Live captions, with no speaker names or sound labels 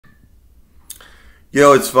You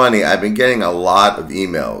know, it's funny. I've been getting a lot of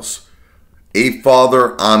emails.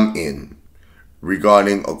 Apefather, I'm in.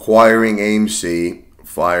 Regarding acquiring AMC,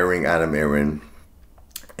 firing Adam Aron,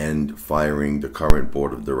 and firing the current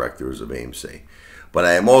board of directors of AMC. But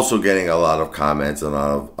I am also getting a lot of comments and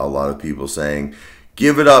a lot of people saying,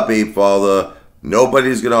 give it up, Apefather.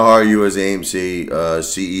 Nobody's going to hire you as AMC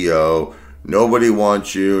CEO. Nobody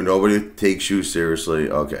wants you. Nobody takes you seriously.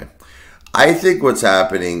 Okay. I think what's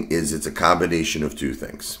happening is it's a combination of two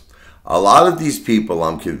things. A lot of these people,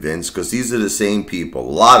 I'm convinced, because these are the same people, a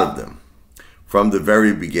lot of them, from the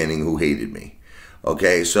very beginning who hated me.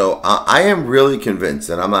 Okay, so I am really convinced,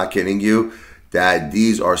 and I'm not kidding you, that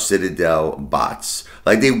these are Citadel bots.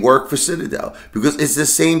 Like, they work for Citadel, because it's the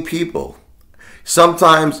same people.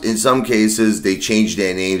 Sometimes, in some cases, they change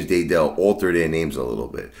their names, they'll alter their names a little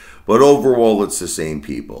bit. But overall, it's the same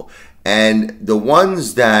people. And the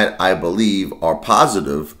ones that I believe are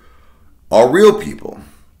positive are real people.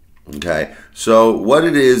 Okay, so what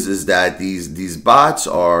it is that these bots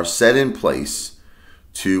are set in place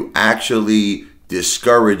to actually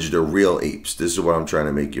discourage the real apes. This is what I'm trying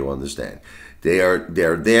to make you understand. They're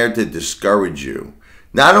there to discourage you.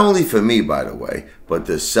 Not only for me, by the way, but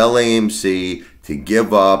to sell AMC, to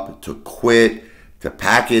give up, to quit, to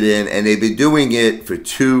pack it in. And they've been doing it for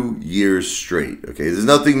 2 years straight. Okay, there's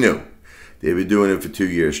nothing new. They've been doing it for 2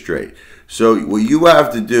 years straight. So what you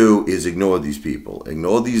have to do is ignore these people.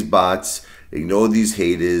 Ignore these bots. Ignore these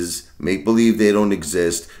haters. Make believe they don't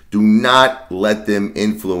exist. Do not let them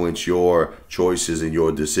influence your choices and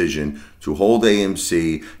your decision to hold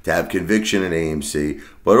AMC, to have conviction in AMC.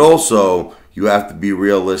 But also, you have to be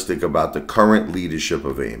realistic about the current leadership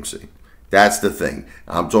of AMC. That's the thing.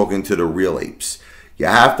 I'm talking to the real apes. You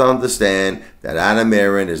have to understand that Adam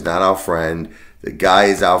Aron is not our friend. The guy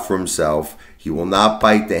is out for himself. He will not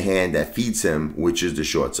bite the hand that feeds him, which is the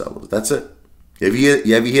short sellers. That's it. If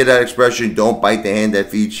you ever hear that expression, don't bite the hand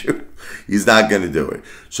that feeds you, he's not going to do it.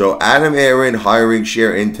 So Adam Aron hiring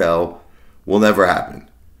Share Intel will never happen,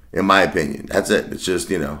 in my opinion. That's it. It's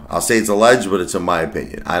just, I'll say it's alleged, but it's in my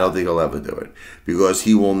opinion. I don't think he'll ever do it because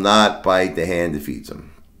he will not bite the hand that feeds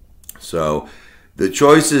him. So the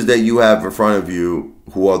choices that you have in front of you,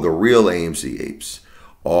 who are the real AMC apes,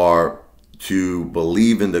 are to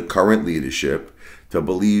believe in the current leadership, to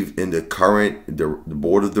believe in the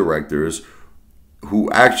board of directors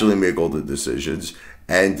who actually make all the decisions,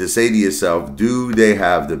 and to say to yourself, do they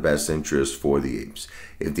have the best interest for the apes?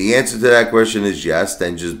 If the answer to that question is yes,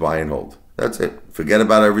 then just buy and hold. That's it. Forget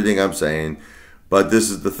about everything I'm saying. But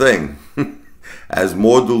this is the thing. As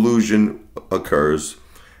more delusion occurs,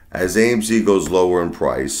 as AMC goes lower in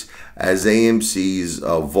price, as AMC's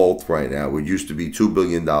vault right now, which used to be $2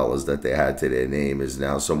 billion that they had to their name, is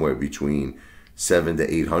now somewhere between 7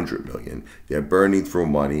 to 800 million. They're burning through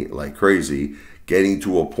money like crazy, getting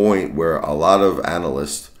to a point where a lot of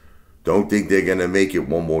analysts don't think they're going to make it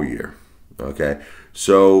one more year. Okay,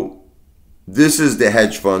 so this is the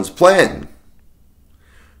hedge fund's plan: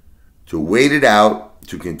 to wait it out,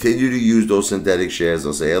 to continue to use those synthetic shares.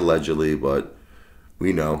 I'll say allegedly, but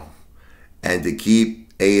we know, and to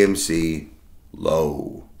keep AMC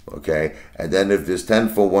low. Okay, and then if this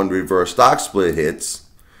 10-for-1 reverse stock split hits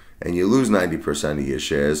and you lose 90% of your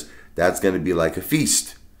shares, that's going to be like a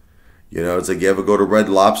feast. It's like you ever go to Red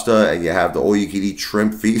Lobster and you have the all-you-can-eat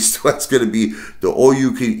shrimp feast. That's going to be the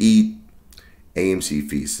all-you-can-eat AMC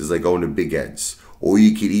feast. It's like going to Big Ed's.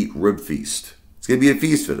 All-you-can-eat rib feast. It's going to be a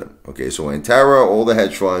feast for them. Okay, so Antara, all the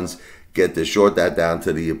hedge funds get to short that down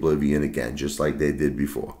to the oblivion again, just like they did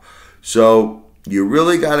before. So you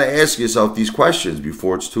really got to ask yourself these questions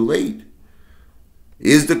before it's too late.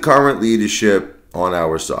 Is the current leadership on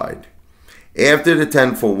our side? After the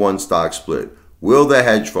 10-for-1 stock split, will the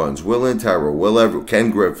hedge funds, will Antara, will Ken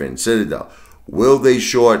Griffin, Citadel, will they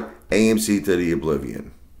short AMC to the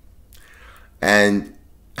oblivion? And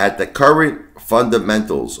at the current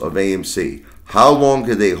fundamentals of AMC, how long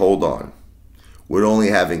could they hold on with only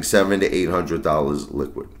having $700 to $800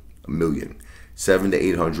 liquid, a million, 700 to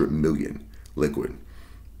 800 million liquid?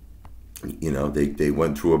 They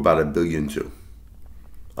went through about $1.2 billion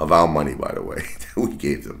of our money, by the way, that we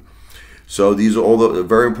gave them. So these are all the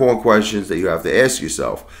very important questions that you have to ask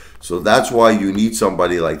yourself. So that's why you need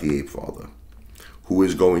somebody like the Apefather, who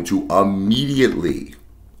is going to immediately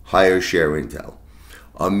hire Share Intel,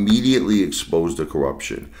 immediately expose the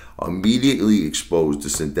corruption, immediately expose the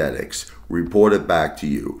synthetics, report it back to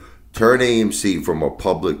you, turn AMC from a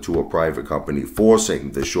public to a private company,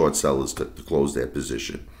 forcing the short sellers to close their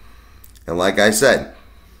position. And like I said,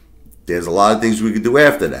 there's a lot of things we could do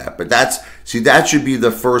after that. But that should be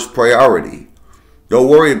the first priority. Don't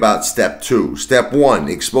worry about step 2. Step 1,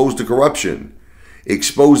 expose the corruption.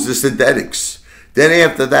 Expose the synthetics. Then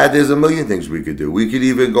after that, there's a million things we could do. We could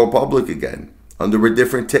even go public again under a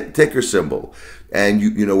different ticker symbol. And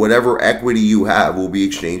you know, whatever equity you have will be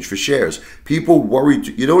exchanged for shares. People worry,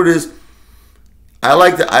 you know what it is? I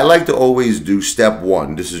like to always do step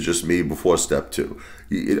one. This is just me before step two.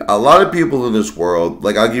 A lot of people in this world,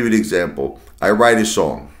 like I'll give you an example. I write a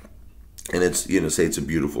song, and it's, you know, say it's a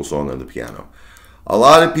beautiful song on the piano. A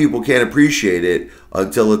lot of people can't appreciate it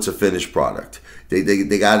until it's a finished product. They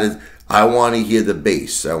got to, I want to hear the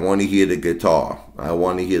bass. I want to hear the guitar. I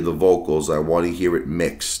want to hear the vocals. I want to hear it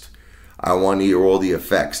mixed. I want to hear all the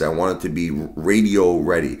effects. I want it to be radio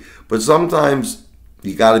ready. But sometimes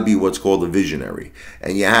you got to be what's called a visionary.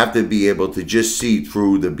 And you have to be able to just see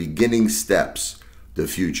through the beginning steps the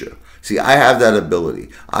future. See, I have that ability.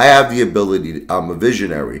 I have the ability, I'm a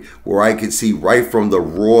visionary, where I can see right from the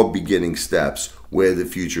raw beginning steps where the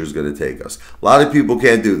future is going to take us. A lot of people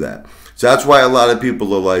can't do that. So that's why a lot of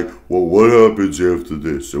people are like, well, what happens after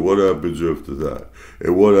this? And what happens after that?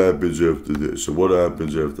 And what happens after this? And what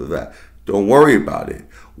happens after that? Don't worry about it.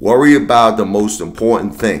 Worry about the most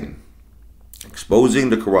important thing. Exposing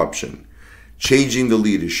the corruption, changing the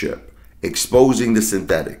leadership, exposing the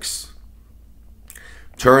synthetics,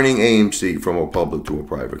 turning AMC from a public to a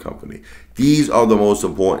private company. These are the most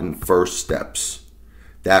important first steps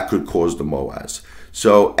that could cause the MOASS.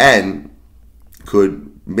 So, and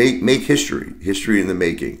could make history in the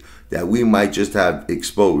making, that we might just have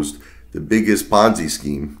exposed the biggest Ponzi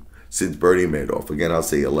scheme since Bernie Madoff. Again, I'll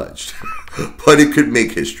say alleged, but it could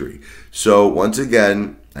make history. So once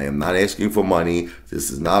again, I am not asking for money. This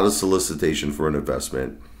is not a solicitation for an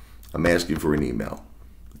investment. I'm asking for an email.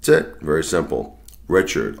 That's it. Very simple.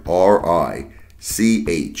 Richard, R-I-C-H-A-R-D,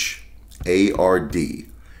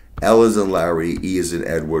 L as in Larry, E as in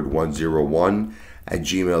Edward, 101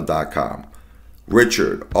 @gmail.com.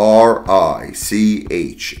 Richard, R-I-C-H-A-R-D,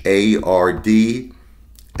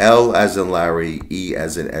 L as in Larry, E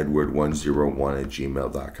as in Edward, 101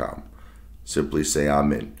 @gmail.com. Simply say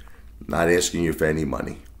I'm in. I'm not asking you for any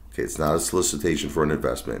money. Okay, it's not a solicitation for an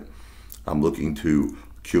investment. I'm looking to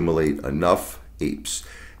accumulate enough apes.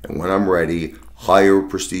 And when I'm ready, hire a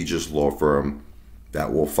prestigious law firm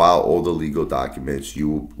that will file all the legal documents. You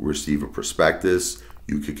will receive a prospectus.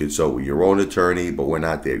 You could consult with your own attorney, but we're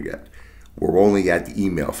not there yet. We're only at the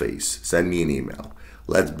email phase. Send me an email.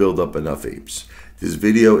 Let's build up enough apes. This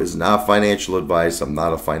video is not financial advice. I'm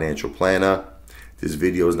not a financial planner. This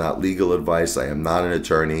video is not legal advice. I am not an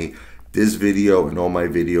attorney. This video and all my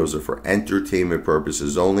videos are for entertainment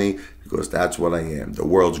purposes only, because that's what I am. The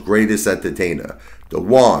world's greatest entertainer. The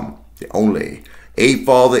one, the only.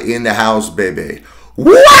 Apefather in the house, baby.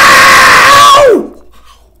 Wow!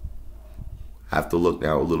 Have to look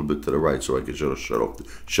now a little bit to the right so I can shut off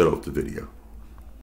the video.